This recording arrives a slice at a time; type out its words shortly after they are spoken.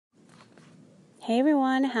Hey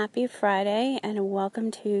everyone, happy Friday and welcome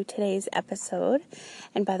to today's episode.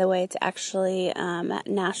 And by the way, it's actually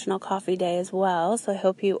National Coffee Day as well, so I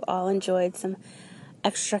hope you all enjoyed some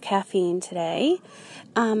extra caffeine today.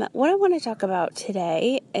 What I want to talk about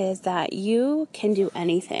today is that you can do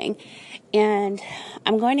anything. And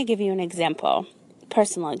I'm going to give you an example,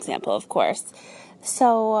 personal example, of course.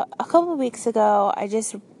 So a couple of weeks ago, I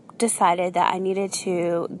just decided that I needed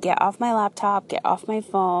to get off my laptop, get off my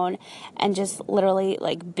phone, and just literally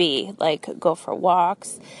go for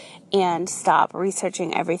walks and stop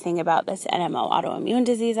researching everything about this NMO autoimmune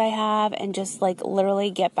disease I have and just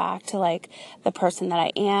literally get back to the person that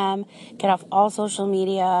I am, get off all social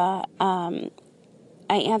media.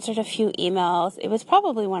 I answered a few emails. It was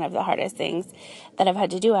probably one of the hardest things that I've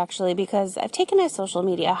had to do, actually, because I've taken a social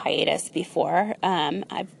media hiatus before.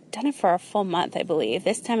 I've done it for a full month, I believe.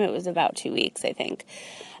 This time it was about 2 weeks, I think.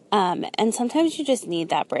 And sometimes you just need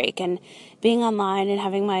that break. And being online and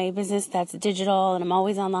having my business that's digital, and I'm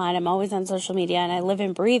always online, I'm always on social media, and I live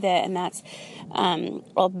and breathe it, and that's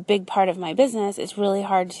a big part of my business. It's really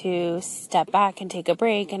hard to step back and take a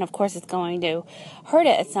break. And of course, it's going to hurt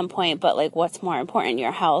it at some point. But what's more important,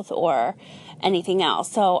 your health or anything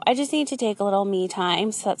else? So I just need to take a little me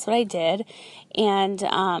time. So that's what I did. And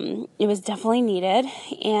it was definitely needed.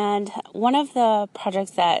 And one of the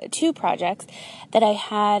two projects that I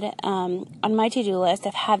had on my to-do list,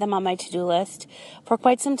 I've had them on my to-do list for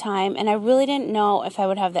quite some time, and I really didn't know if I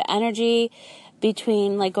would have the energy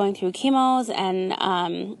between going through chemos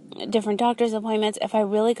and different doctor's appointments, if I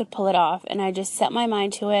really could pull it off. And I just set my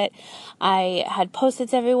mind to it. I had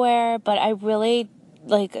Post-its everywhere, but I really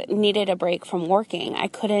needed a break from working. I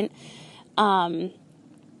couldn't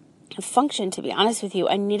function, to be honest with you.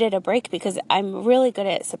 I needed a break because I'm really good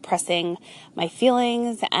at suppressing my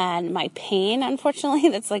feelings and my pain. Unfortunately,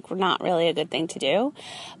 that's not really a good thing to do,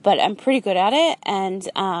 but I'm pretty good at it. And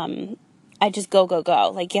I just go.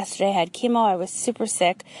 Yesterday I had chemo. I was super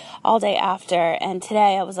sick all day after. And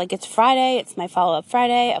today I was it's Friday. It's my follow-up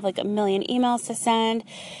Friday. I have a million emails to send.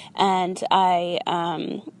 And I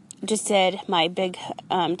just did my big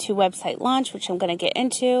 2-website launch, which I'm going to get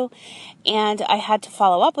into. And I had to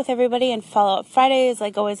follow up with everybody, and follow-up Friday is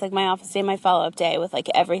always my office day, my follow-up day with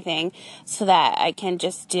everything, so that I can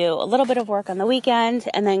just do a little bit of work on the weekend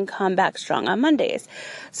and then come back strong on Mondays.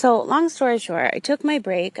 So long story short, I took my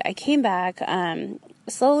break. I came back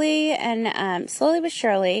slowly but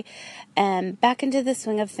surely, and back into the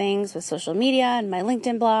swing of things with social media and my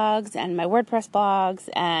LinkedIn blogs and my WordPress blogs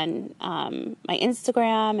and my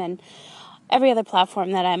Instagram and every other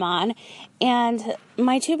platform that I'm on. And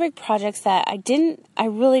my two big projects that I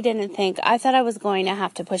really didn't think, I thought I was going to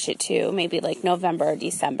have to push it to maybe November or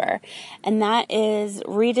December. And that is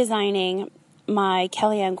redesigning my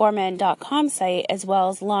KellyanneGorman.com site, as well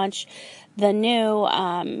as launch the new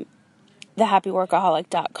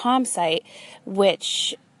thehappyworkaholic.com site,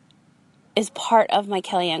 which is part of my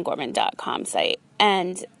KellyanneGorman.com site.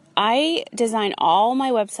 And I design all my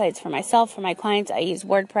websites for myself, for my clients. I use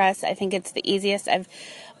WordPress. I think it's the easiest. I've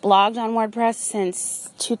blogged on WordPress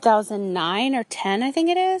since 2009 or 10, I think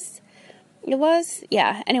it is. It was?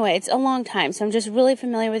 Yeah. Anyway, it's a long time. So I'm just really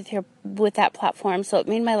familiar with that platform. So it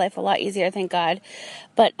made my life a lot easier, thank God.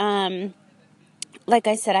 But like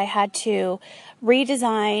I said, I had to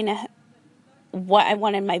redesign what I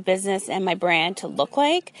wanted my business and my brand to look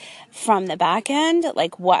like from the back end,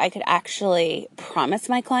 what I could actually promise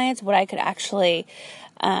my clients, what I could actually,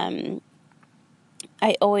 I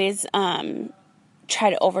always try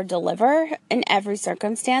to over deliver in every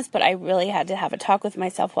circumstance, but I really had to have a talk with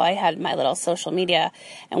myself while I had my little social media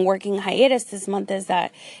and working hiatus this month, is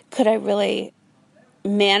that could I really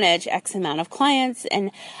manage X amount of clients? And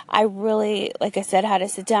I really, like I said, had to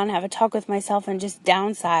sit down and have a talk with myself and just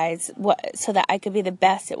downsize so that I could be the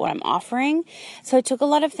best at what I'm offering. So I took a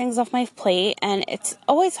lot of things off my plate, and it's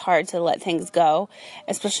always hard to let things go,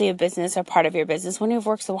 especially a business or part of your business when you've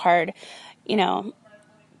worked so hard,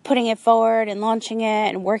 putting it forward and launching it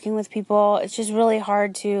and working with people. It's just really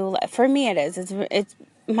hard for me it is. It's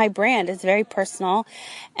my brand is very personal,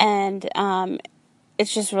 and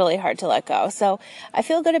it's just really hard to let go. So I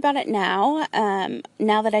feel good about it now.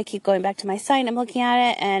 Now that I keep going back to my site, I'm looking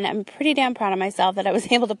at it, and I'm pretty damn proud of myself that I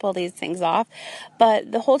was able to pull these things off.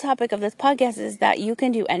 But the whole topic of this podcast is that you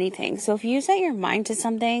can do anything. So if you set your mind to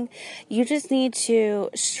something, you just need to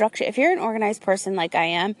structure. If you're an organized person like I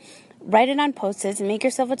am, write it on Post-its and make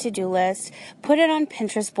yourself a to-do list. Put it on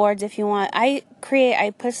Pinterest boards if you want. I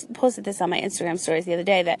posted this on my Instagram stories the other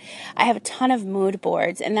day that I have a ton of mood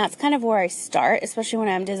boards, and that's kind of where I start, especially when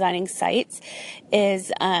I'm designing sites,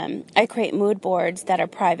 is I create mood boards that are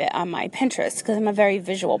private on my Pinterest because I'm a very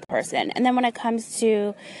visual person. And then when it comes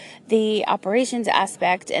to the operations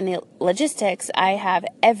aspect and the logistics, I have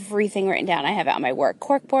everything written down. I have it on my work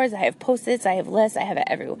cork boards, I have Post-its, I have lists, I have it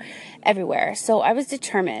everywhere. So I was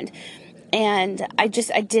determined. And I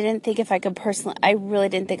didn't think I really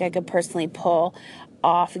didn't think I could personally pull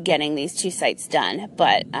off getting these 2 sites done.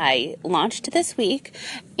 But I launched this week,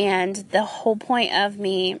 and the whole point of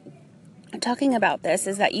me talking about this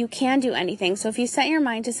is that you can do anything. So if you set your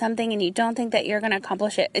mind to something and you don't think that you're going to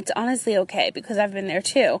accomplish it, it's honestly okay, because I've been there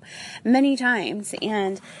too many times.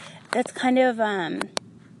 And that's kind of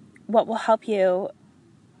what will help you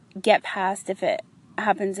get past if it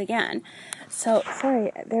happens again. So,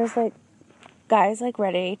 sorry, there's guys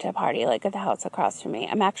ready to party at the house across from me.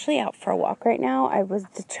 I'm actually out for a walk right now. I was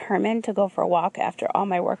determined to go for a walk after all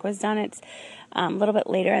my work was done. It's a little bit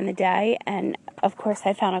later in the day, and of course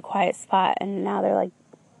I found a quiet spot, and now they're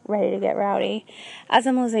ready to get rowdy as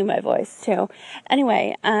I'm losing my voice too.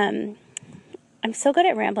 Anyway, I'm so good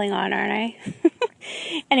at rambling on, aren't I?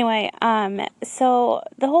 Anyway, so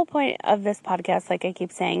the whole point of this podcast, like I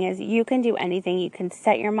keep saying, is you can do anything. You can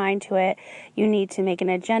set your mind to it. You need to make an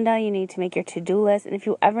agenda. You need to make your to-do list. And if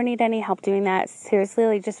you ever need any help doing that,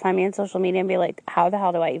 seriously, just find me on social media and be like, how the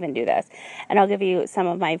hell do I even do this? And I'll give you some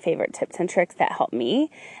of my favorite tips and tricks that help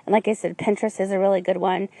me. And like I said, Pinterest is a really good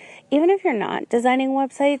one. Even if you're not designing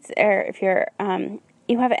websites, or if you're,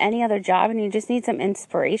 you have any other job and you just need some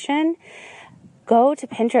inspiration, go to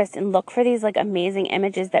Pinterest and look for these amazing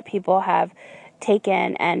images that people have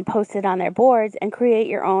taken and posted on their boards, and create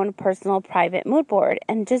your own personal private mood board.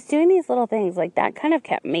 And just doing these little things like that kind of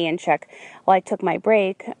kept me in check while I took my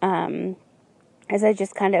break, as I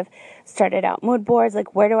just kind of started out mood boards,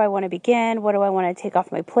 where do I want to begin? What do I want to take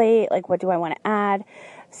off my plate? What do I want to add?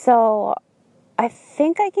 So I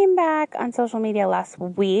think I came back on social media last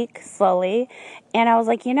week slowly, and I was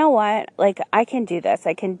like, you know what? I can do this.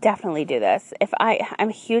 I can definitely do this. I'm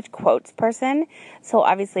a huge quotes person. So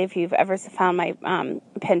obviously if you've ever found my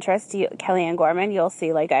Pinterest, Kellyanne Gorman, you'll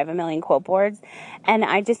see I have a million quote boards, and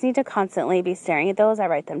I just need to constantly be staring at those. I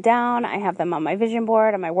write them down. I have them on my vision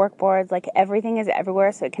board, on my work boards. Everything is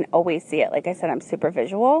everywhere, so I can always see it. Like I said, I'm super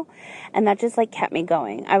visual, and that just kept me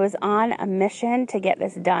going. I was on a mission to get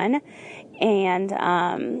this done, and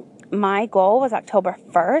my goal was October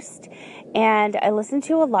 1st, and I listened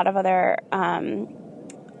to a lot of other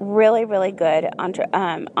really, really good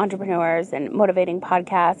entrepreneurs and motivating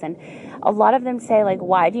podcasts, and a lot of them say,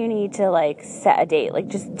 why do you need to, set a date?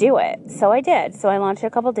 Just do it. So I did. So I launched a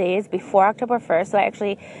couple days before October 1st, so I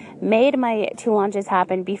actually made my 2 launches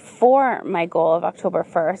happen before my goal of October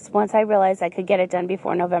 1st. Once I realized I could get it done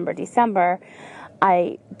before November, December,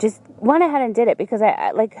 I just went ahead and did it, because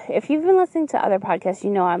I if you've been listening to other podcasts,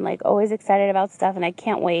 I'm always excited about stuff, and I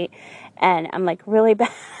can't wait, and I'm really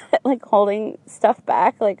bad at holding stuff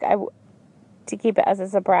back, to keep it as a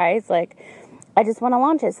surprise. I just want to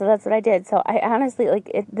launch it, so that's what I did. So I honestly,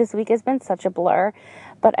 this week has been such a blur,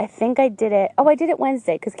 but I think I did it. Oh, I did it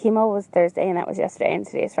Wednesday, because chemo was Thursday, and that was yesterday, and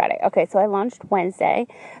today is Friday. Okay, so I launched Wednesday,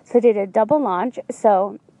 so I did a double launch.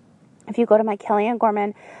 So if you go to my Kellyanne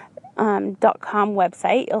Gorman .com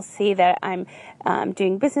website, you'll see that I'm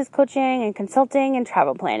doing business coaching and consulting and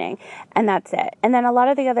travel planning, and that's it. And then a lot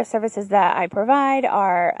of the other services that I provide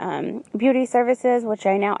are beauty services, which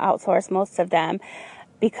I now outsource most of them,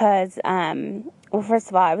 because well, first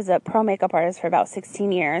of all, I was a pro makeup artist for about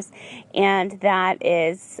 16 years, and that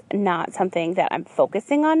is not something that I'm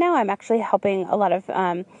focusing on now. I'm actually helping a lot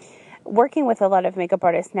of working with a lot of makeup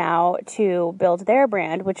artists now to build their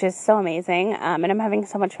brand, which is so amazing. And I'm having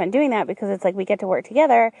so much fun doing that, because it's we get to work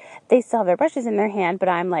together. They still have their brushes in their hand, but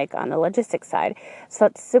I'm on the logistics side. So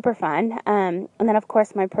it's super fun. And then of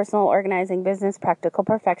course my personal organizing business, Practical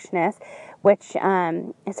Perfectionist, which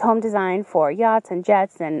is home design for yachts and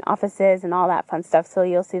jets and offices and all that fun stuff. So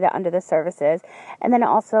you'll see that under the services. And then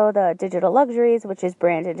also the Digital Luxuries, which is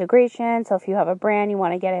brand integration. So if you have a brand, you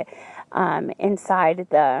want to get it inside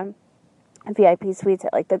the VIP suites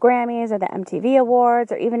at the Grammys or the MTV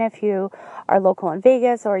Awards, or even if you are local in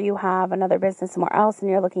Vegas, or you have another business somewhere else and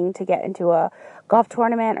you're looking to get into a golf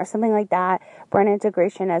tournament or something like that, brand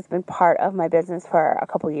integration has been part of my business for a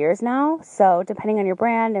couple years now. So depending on your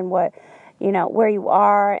brand and what, where you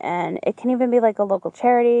are, and it can even be a local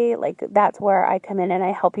charity, that's where I come in and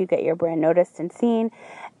I help you get your brand noticed and seen,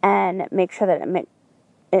 and make sure that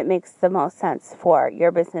it makes the most sense for your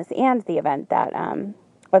business and the event that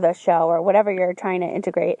or the show or whatever you're trying to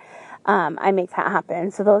integrate. I make that happen.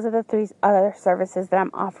 So those are the 3 other services that I'm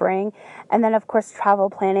offering. And then, of course, travel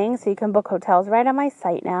planning. So you can book hotels right on my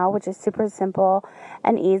site now, which is super simple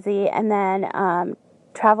and easy. And then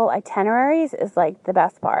travel itineraries is like the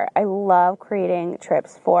best part. I love creating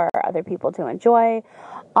trips for other people to enjoy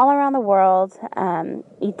all around the world.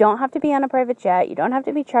 You don't have to be on a private jet. You don't have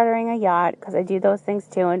to be chartering a yacht, because I do those things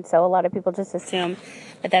too. And so a lot of people just assume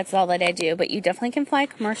that that's all that I do. But you definitely can fly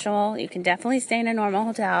commercial. You can definitely stay in a normal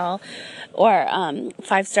hotel or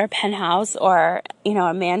 5-star penthouse or,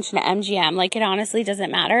 a mansion at MGM. Like, it honestly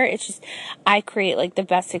doesn't matter. It's just I create like the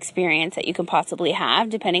best experience that you can possibly have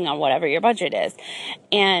depending on whatever your budget is.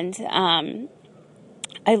 And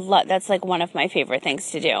I love, that's like one of my favorite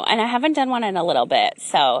things to do. And I haven't done one in a little bit.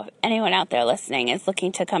 So if anyone out there listening is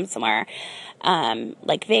looking to come somewhere,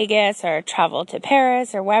 like Vegas or travel to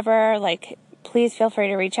Paris or wherever, like, please feel free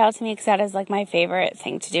to reach out to me, because that is like my favorite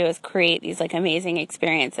thing to do, is create these like amazing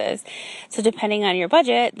experiences. So depending on your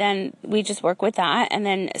budget, then we just work with that and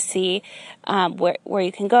then see where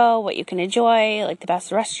you can go, what you can enjoy, like the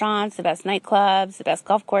best restaurants, the best nightclubs, the best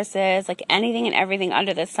golf courses, like anything and everything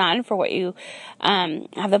under the sun for what you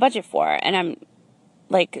have the budget for. And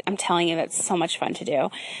I'm telling you, that's so much fun to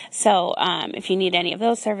do. So if you need any of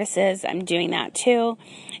those services, I'm doing that too.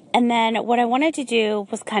 And then what I wanted to do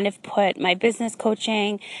was kind of put my business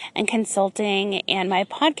coaching and consulting and my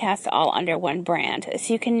podcast all under one brand.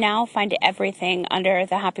 So you can now find everything under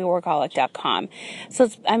thehappyworkaholic.com. So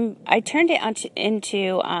I turned it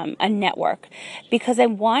into a network, because I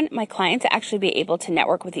want my clients to actually be able to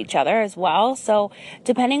network with each other as well. So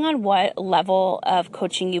depending on what level of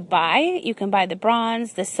coaching you buy, you can buy the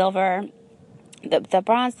bronze, the silver, the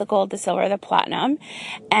bronze, the gold, the silver, the platinum,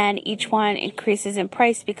 and each one increases in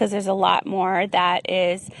price because there's a lot more that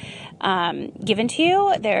is given to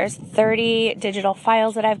you. There's 30 digital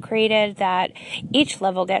files that I've created that each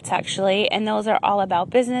level gets, actually, and those are all about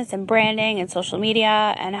business and branding and social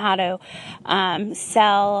media and how to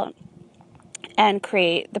sell and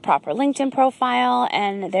create the proper LinkedIn profile.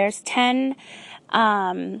 And there's 10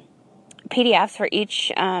 PDFs for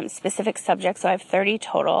each specific subject, so I have 30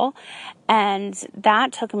 total, and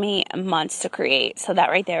that took me months to create, so that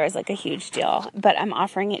right there is like a huge deal. But I'm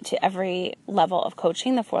offering it to every level of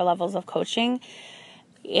coaching, the 4 levels of coaching,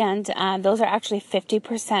 and those are actually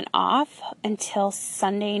 50% off until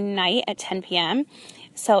Sunday night at 10 p.m.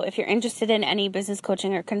 So if you're interested in any business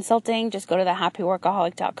coaching or consulting, just go to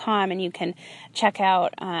thehappyworkaholic.com and you can check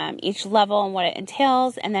out each level and what it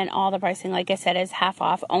entails. And then all the pricing, like I said, is half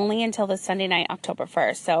off only until the Sunday night, October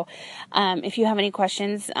 1st. So if you have any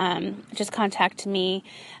questions, just contact me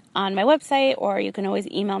on my website, or you can always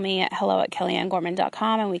email me at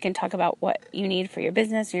hello@kellyanngorman.com, and we can talk about what you need for your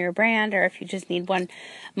business or your brand, or if you just need 1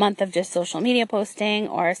 month of just social media posting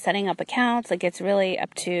or setting up accounts. Like, it's really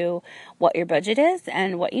up to what your budget is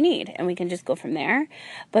and what you need, and we can just go from there.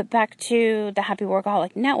 But back to the Happy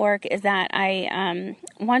Workaholic Network is that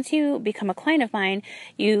once you become a client of mine,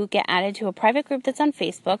 you get added to a private group that's on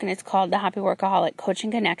Facebook, and it's called the Happy Workaholic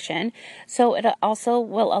Coaching Connection. So it also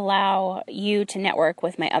will allow you to network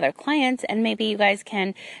with my other clients, and maybe you guys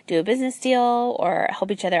can do a business deal or help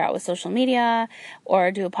each other out with social media, or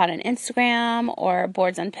do a pod on Instagram or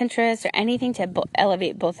boards on Pinterest, or anything to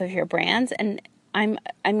elevate both of your brands. And I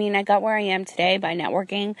got where I am today by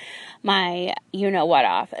networking my you-know-what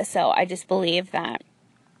off. So I just believe that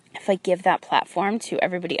if I give that platform to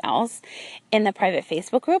everybody else in the private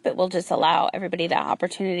Facebook group, it will just allow everybody that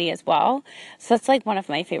opportunity as well. So that's like one of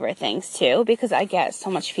my favorite things too, because I get so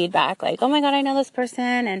much feedback like, oh my God, I know this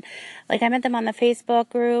person. And like, I met them on the Facebook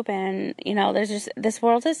group, and there's just, this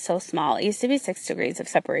world is so small. It used to be 6 degrees of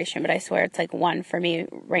separation, but I swear it's like 1 for me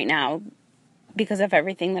right now because of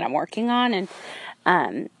everything that I'm working on and,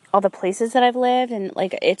 all the places that I've lived, and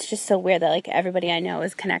like, it's just so weird that like everybody I know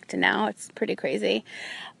is connected now. It's pretty crazy.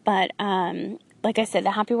 But like I said,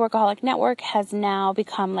 the Happy Workaholic Network has now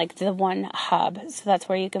become like the one hub. So that's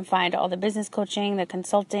where you can find all the business coaching, the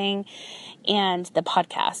consulting, and the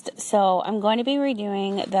podcast. So I'm going to be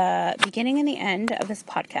redoing the beginning and the end of this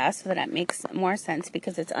podcast so that it makes more sense,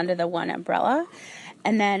 because it's under the one umbrella.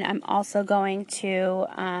 And then I'm also going to,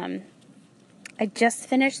 I just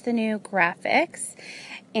finished the new graphics.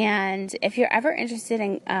 And if you're ever interested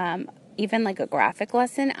in even like a graphic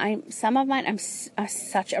lesson, I'm such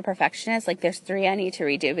a perfectionist. Like, there's 3 I need to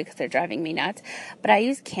redo because they're driving me nuts. But I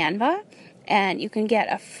use Canva, and you can get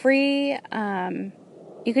a free,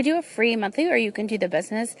 you could do a free monthly, or you can do the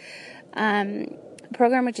business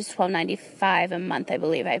program, which is $12.95 a month, I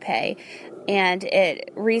believe I pay. And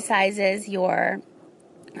it resizes your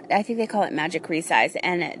I think they call it Magic Resize,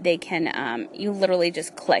 and they can, you literally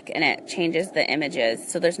just click and it changes the images.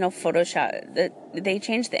 So there's no Photoshop. They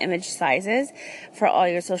change the image sizes for all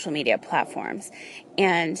your social media platforms.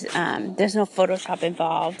 And there's no Photoshop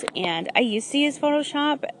involved. And I used to use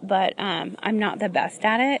Photoshop, but I'm not the best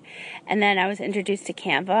at it. And then I was introduced to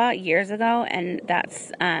Canva years ago, and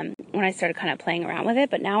that's when I started kind of playing around with it.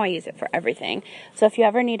 But now I use it for everything. So if you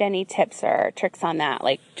ever need any tips or tricks on that,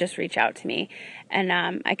 like, just reach out to me. And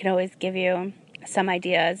I can always give you some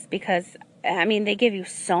ideas because, I mean, they give you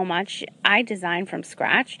so much. I design from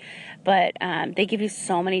scratch, but they give you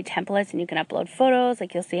so many templates, and you can upload photos.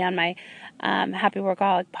 Like you'll see on my Happy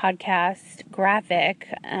Workaholic podcast graphic,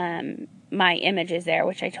 my image is there,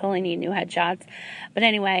 which I totally need new headshots. But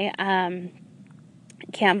anyway,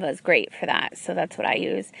 Canva is great for that, so that's what I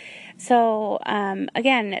use. So,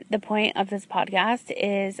 again, the point of this podcast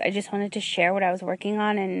is I just wanted to share what I was working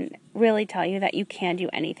on and really tell you that you can do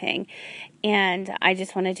anything. And I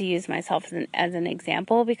just wanted to use myself as an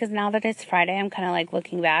example, because now that it's Friday, I'm kind of like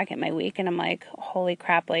looking back at my week and I'm like, holy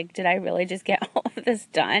crap, like, did I really just get all of this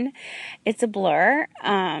done? It's a blur.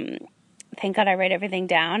 Thank God I write everything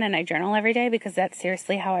down and I journal every day, because that's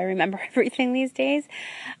seriously how I remember everything these days.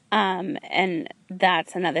 And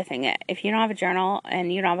that's another thing. If you don't have a journal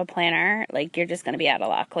and you don't have a planner, like, you're just going to be out of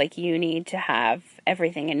luck. Like, you need to have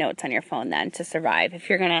everything in notes on your phone then to survive. If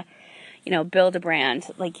you're going to, build a brand,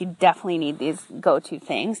 like, you definitely need these go-to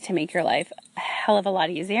things to make your life a hell of a lot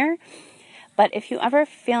easier. But if you're ever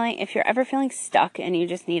feeling stuck and you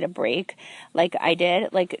just need a break, like I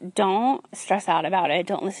did, like, don't stress out about it.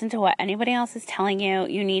 Don't listen to what anybody else is telling you.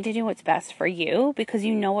 You need to do what's best for you, because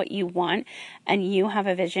you know what you want and you have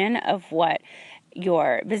a vision of what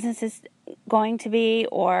your business is going to be,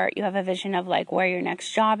 or you have a vision of like where your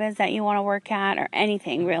next job is that you want to work at, or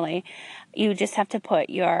anything really. You just have to put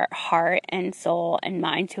your heart and soul and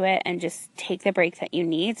mind to it and just take the break that you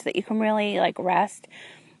need so that you can really like rest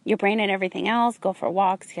your brain and everything else, go for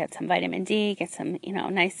walks, get some vitamin D, get some,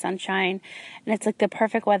 nice sunshine. And it's like the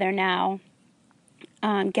perfect weather now.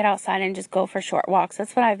 Get outside and just go for short walks.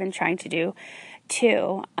 That's what I've been trying to do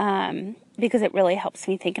too, because it really helps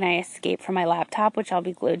me think, and I escape from my laptop, which I'll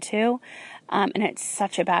be glued to. And it's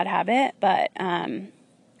such a bad habit, but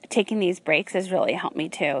taking these breaks has really helped me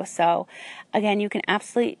too. So again, you can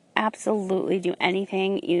absolutely do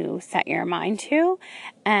anything you set your mind to.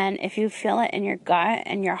 And if you feel it in your gut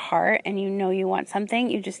and your heart and you want something,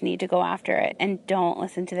 you just need to go after it, and don't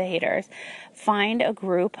listen to the haters. Find a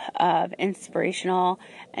group of inspirational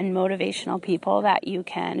and motivational people that you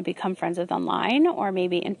can become friends with online or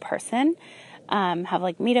maybe in person. Have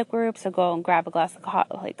like meetup groups, so go and grab a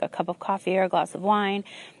cup of coffee or a glass of wine,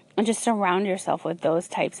 and just surround yourself with those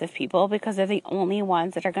types of people, because they're the only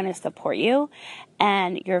ones that are going to support you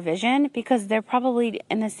and your vision, because they're probably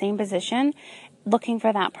in the same position looking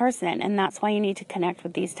for that person. And that's why you need to connect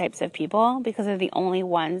with these types of people, because they're the only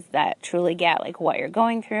ones that truly get like what you're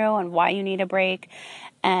going through and why you need a break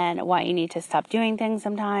and why you need to stop doing things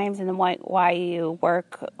sometimes, and then why you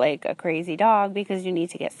work like a crazy dog, because you need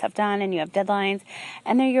to get stuff done and you have deadlines,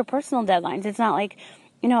 and they're your personal deadlines. It's not like,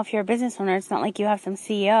 if you're a business owner, it's not like you have some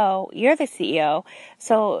CEO. You're the CEO.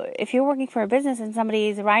 So if you're working for a business and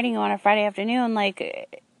somebody's riding you on a Friday afternoon,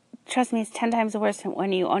 like, trust me, it's 10 times worse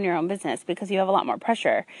when you own your own business, because you have a lot more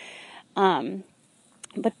pressure.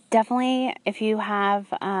 But definitely, if you have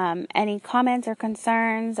any comments or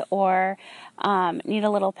concerns, or need a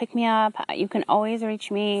little pick-me-up, you can always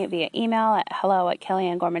reach me via email at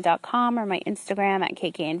hello@kellyanngorman.com, or my Instagram at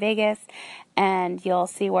KKinVegas, and you'll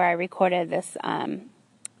see where I recorded this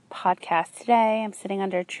podcast today. I'm sitting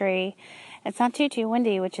under a tree. It's not too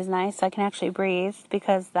windy, which is nice, so I can actually breathe,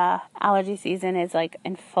 because the allergy season is like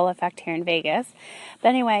in full effect here in Vegas. But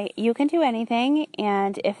anyway, you can do anything,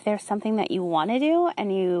 and if there's something that you want to do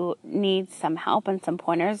and you need some help and some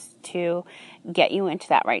pointers to get you into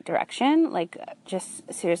that right direction, like,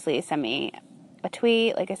 just seriously send me a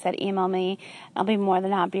tweet. Like I said, email me. I'll be more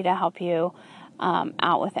than happy to help you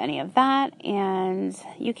out with any of that, and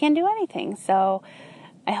you can do anything. So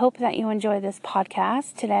I hope that you enjoy this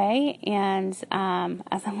podcast today, and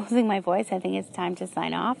as I'm losing my voice, I think it's time to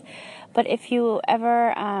sign off. But if you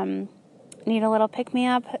ever need a little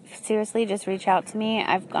pick-me-up, seriously, just reach out to me.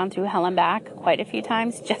 I've gone through hell and back quite a few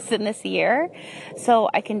times just in this year, so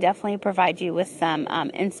I can definitely provide you with some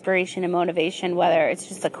inspiration and motivation, whether it's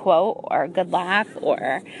just a quote or a good laugh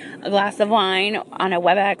or a glass of wine on a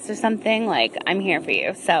WebEx or something. Like, I'm here for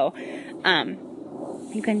you. So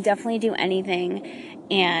you can definitely do anything.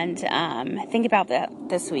 and think about that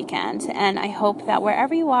this weekend. And I hope that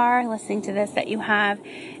wherever you are listening to this, that you have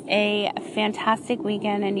a fantastic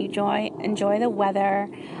weekend and you enjoy the weather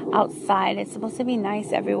outside. It's supposed to be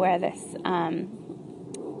nice everywhere this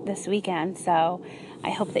weekend, so I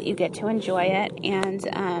hope that you get to enjoy it. And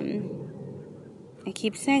I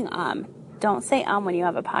keep saying don't say when you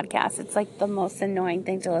have a podcast. It's like the most annoying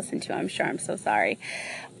thing to listen to, I'm sure. I'm so sorry.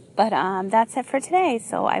 But that's it for today,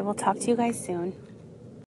 so I will talk to you guys soon.